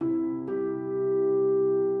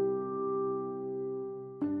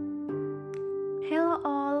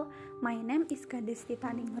My name is Gadesti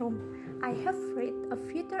Taningrum. I have read a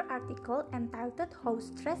future article entitled How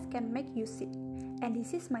Stress Can Make You Sick, and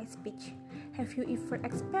this is my speech. Have you ever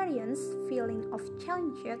experienced feeling of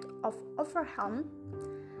challenged, of overwhelmed?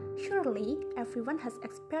 Surely everyone has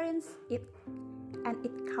experienced it, and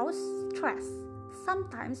it causes stress.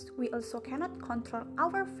 Sometimes we also cannot control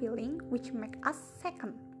our feeling, which make us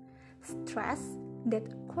second. Stress that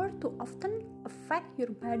occur too often affect your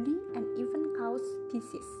body and even cause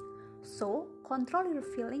disease. So, control your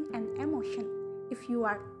feeling and emotion. If you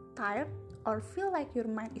are tired or feel like your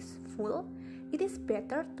mind is full, it is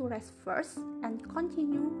better to rest first and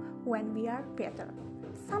continue when we are better.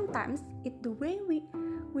 Sometimes it's the way we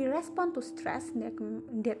respond to stress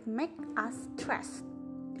that make us stressed.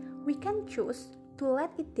 We can choose to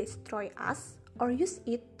let it destroy us or use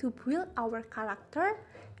it to build our character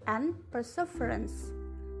and perseverance.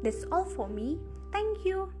 That's all for me. Thank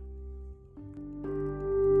you.